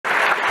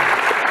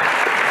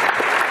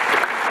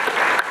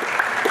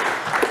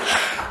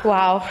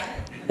Wow.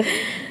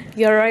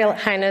 Your Royal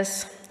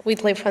Highness,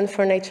 Whitley Fund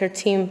for Nature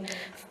team,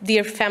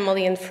 dear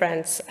family and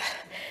friends,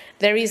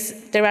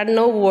 there are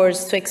no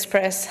words to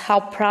express how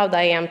proud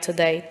I am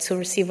today to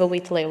receive a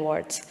Whitley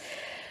Award.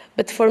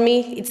 But for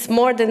me, it's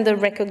more than the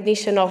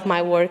recognition of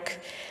my work.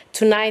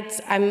 Tonight,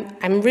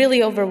 I'm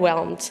really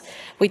overwhelmed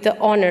with the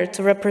honor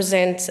to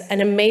represent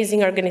an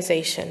amazing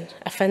organization,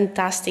 a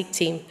fantastic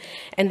team,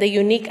 and a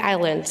unique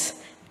island,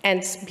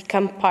 and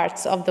become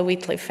part of the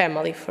Whitley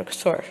family for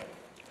sure.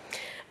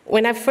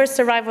 When I first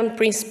arrived on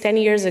Príncipe 10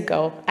 years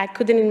ago, I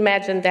couldn't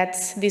imagine that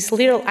this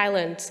little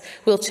island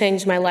will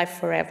change my life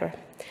forever.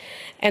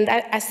 And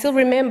I still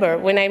remember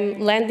when I'm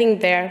landing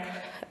there,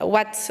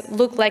 what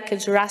looked like a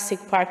Jurassic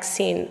Park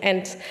scene,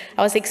 and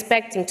I was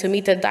expecting to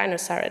meet a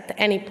dinosaur at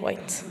any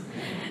point.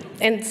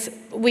 And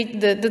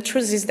the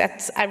truth is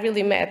that I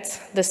really met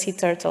the sea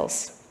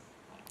turtles.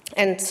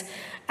 And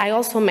I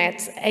also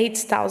met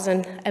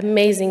 8,000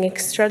 amazing,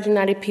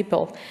 extraordinary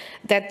people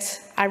that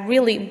are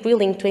really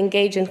willing to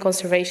engage in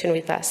conservation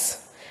with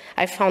us.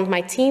 I found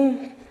my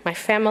team, my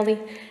family,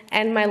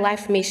 and my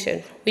life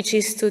mission, which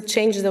is to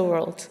change the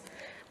world,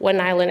 one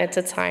island at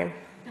a time.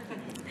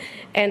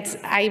 And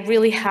I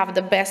really have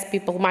the best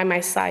people by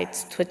my side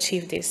to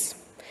achieve this.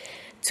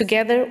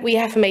 Together, we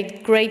have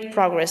made great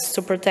progress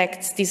to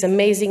protect these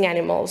amazing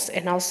animals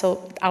and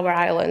also our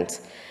island.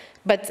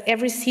 But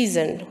every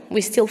season,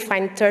 we still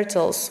find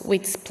turtles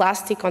with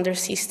plastic on their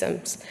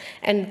systems.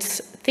 And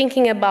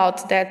thinking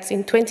about that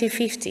in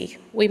 2050,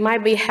 we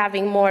might be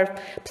having more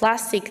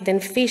plastic than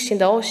fish in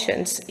the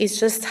oceans is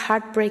just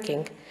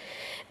heartbreaking.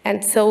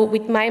 And so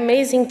with my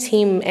amazing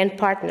team and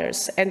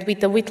partners, and with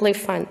the Whitley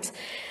Fund,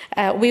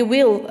 we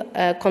will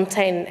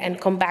contain and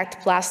combat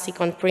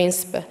plastic on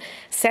Príncipe,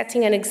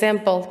 setting an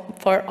example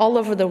for all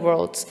over the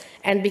world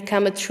and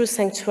become a true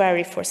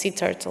sanctuary for sea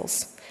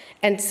turtles.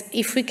 And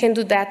if we can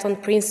do that on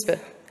Príncipe,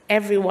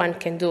 everyone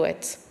can do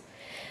it.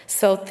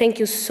 So thank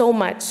you so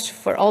much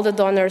for all the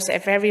donors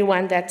and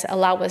everyone that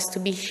allow us to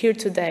be here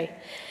today.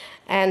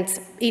 And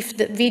if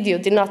the video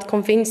did not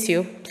convince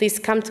you, please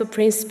come to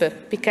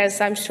Príncipe, because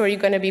I'm sure you're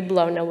going to be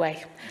blown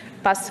away.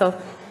 Paso.